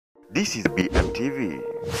This is BMTV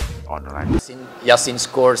online. Yasin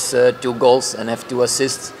scores 2 goals and have 2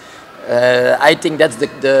 assists. I think that's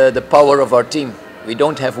the power of our team. We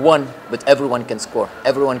don't have one, but everyone can score.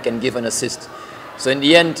 Everyone can give an assist. So in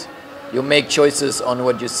the end, you make choices on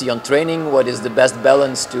what you see on training, what is the best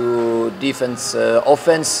balance to defense,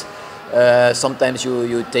 offense. Sometimes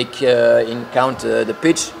you take in count the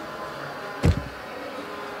pitch.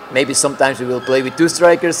 Maybe sometimes we will play with 2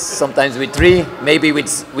 strikers, sometimes with 3, maybe with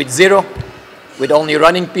 0, with only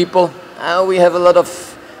running people. We have a lot of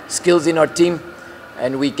skills in our team,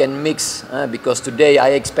 and we can mix. Because today I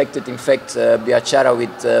expected, in fact, Biashara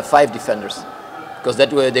with 5 defenders, because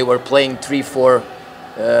that way they were playing 3-4,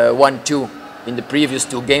 1-2 in the previous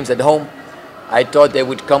 2 games at home. I thought they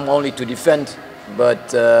would come only to defend, but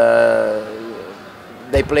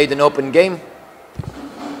they played an open game,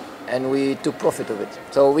 and we took profit of it.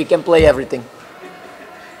 So we can play everything.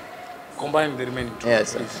 Combine the remaining 2.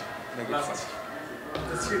 Yes. Last.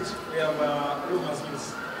 The switch, we have rumors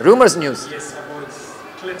news. Rumors news? Yes, about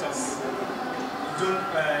Clatous. You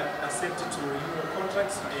don't accept to renew your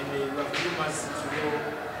contracts, and you have rumors to go,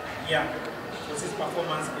 was his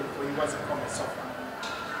performance and for you as a comment so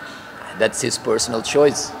far? That's his personal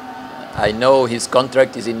choice. I know his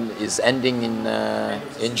contract is ending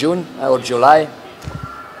in June or July.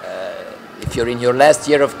 If you're in your last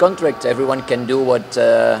year of contract, everyone can do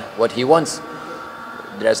what he wants.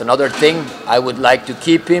 There's another thing, I would like to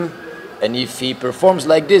keep him, and if he performs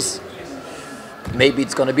like this, maybe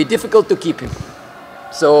it's going to be difficult to keep him.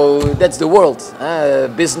 So that's the world.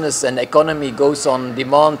 Business and economy goes on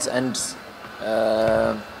demand and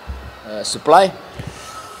supply,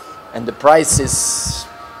 and the price is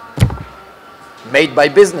made by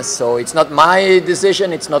business. So it's not my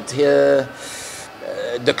decision, it's not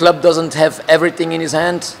the club doesn't have everything in his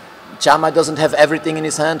hand. Chama doesn't have everything in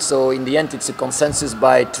his hand. So in the end, it's a consensus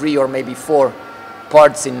by 3 or maybe 4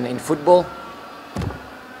 parts in football.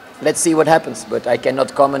 Let's see what happens. But I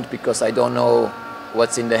cannot comment because I don't know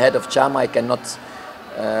what's in the head of Chama. I cannot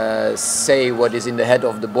say what is in the head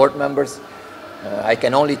of the board members. I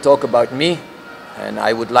can only talk about me, and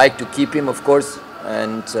I would like to keep him, of course.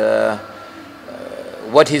 And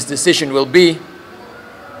what his decision will be,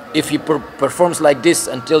 if he performs like this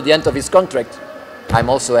until the end of his contract, I'm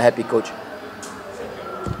also a happy coach.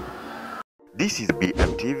 This is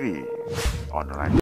BMTV online.